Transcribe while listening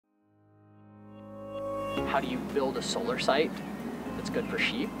how do you build a solar site that's good for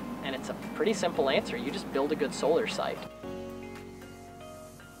sheep? And it's a pretty simple answer. You just build a good solar site.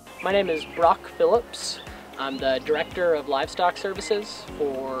 My name is Brock Phillips. I'm the Director of Livestock Services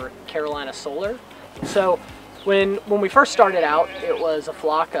for Carolina Solar. So when we first started out, it was a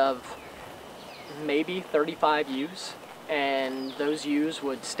flock of maybe 35 ewes, and those ewes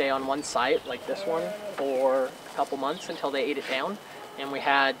would stay on one site, like this one, for a couple months until they ate it down. And we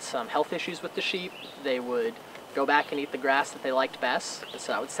had some health issues with the sheep. They would go back and eat the grass that they liked best, and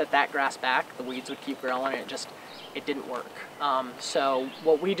so I would set that grass back, the weeds would keep growing, and it didn't work. So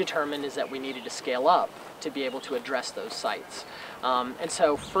what we determined is that we needed to scale up to be able to address those sites. And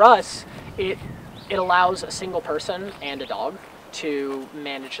so for us, it allows a single person and a dog to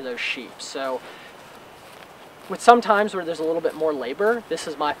manage those sheep. So with some times where there's a little bit more labor, this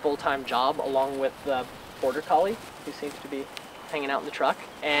is my full-time job along with the border collie who seems to be hanging out in the truck,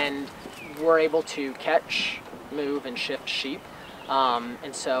 and we're able to catch, move, and shift sheep.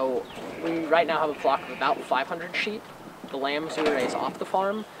 And so we right now have a flock of about 500 sheep. The lambs we raise off the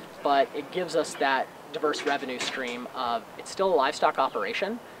farm, but it gives us that diverse revenue stream of, it's still a livestock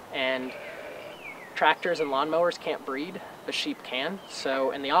operation, and tractors and lawnmowers can't breed, but sheep can.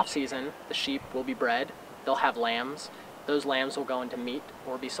 So in the off season, the sheep will be bred, they'll have lambs, those lambs will go into meat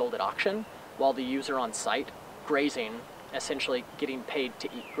or be sold at auction, while the ewes are on site, grazing, essentially getting paid to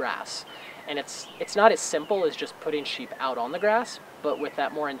eat grass. And it's not as simple as just putting sheep out on the grass, but with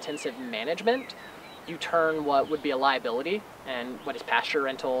that more intensive management, you turn what would be a liability and what is pasture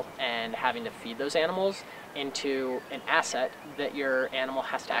rental and having to feed those animals into an asset that your animal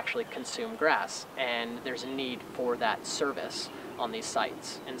has to actually consume grass, and there's a need for that service on these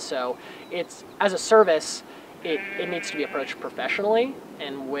sites. And so it's, as a service, it needs to be approached professionally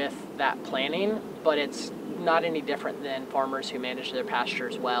and with that planning, but it's not any different than farmers who manage their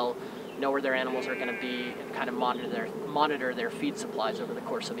pastures well, know where their animals are going to be, and kind of monitor their feed supplies over the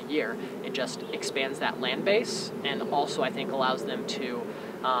course of a year. It just expands that land base, and also I think allows them to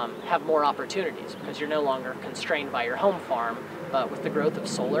have more opportunities, because you're no longer constrained by your home farm. But with the growth of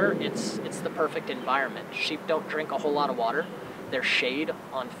solar, it's the perfect environment. Sheep don't drink a whole lot of water. There's shade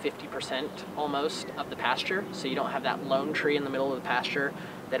on 50% almost of the pasture, so you don't have that lone tree in the middle of the pasture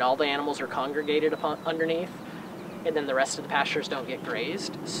that all the animals are congregated upon underneath, and then the rest of the pastures don't get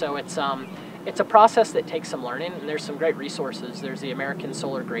grazed. So it's a process that takes some learning, and there's some great resources. There's the American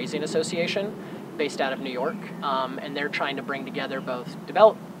Solar Grazing Association, based out of New York, and they're trying to bring together all the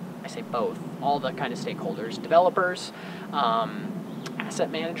kind of stakeholders, developers, asset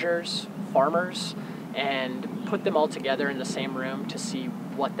managers, farmers, and put them all together in the same room to see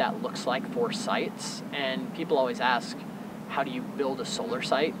what that looks like for sites. And people always ask, how do you build a solar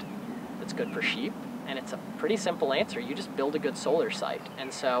site that's good for sheep? And it's a pretty simple answer. You just build a good solar site.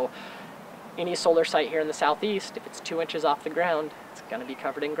 And so any solar site here in the southeast, if it's 2 inches off the ground, it's going to be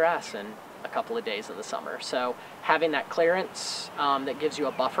covered in grass in a couple of days of the summer. So having that clearance that gives you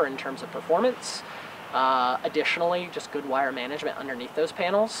a buffer in terms of performance. Additionally, just good wire management underneath those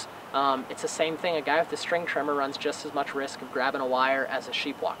panels. It's the same thing. A guy with a string trimmer runs just as much risk of grabbing a wire as a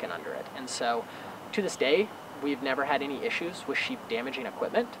sheep walking under it. And so to this day, we've never had any issues with sheep damaging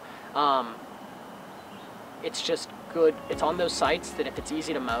equipment. It's just good. It's on those sites that if it's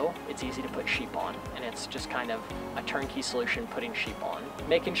easy to mow, it's easy to put sheep on. And it's just kind of a turnkey solution putting sheep on.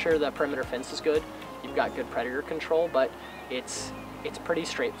 Making sure the perimeter fence is good, you've got good predator control, but it's pretty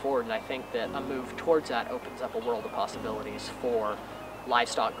straightforward, and I think that a move towards that opens up a world of possibilities for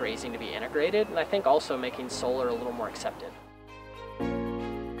livestock grazing to be integrated, and I think also making solar a little more accepted.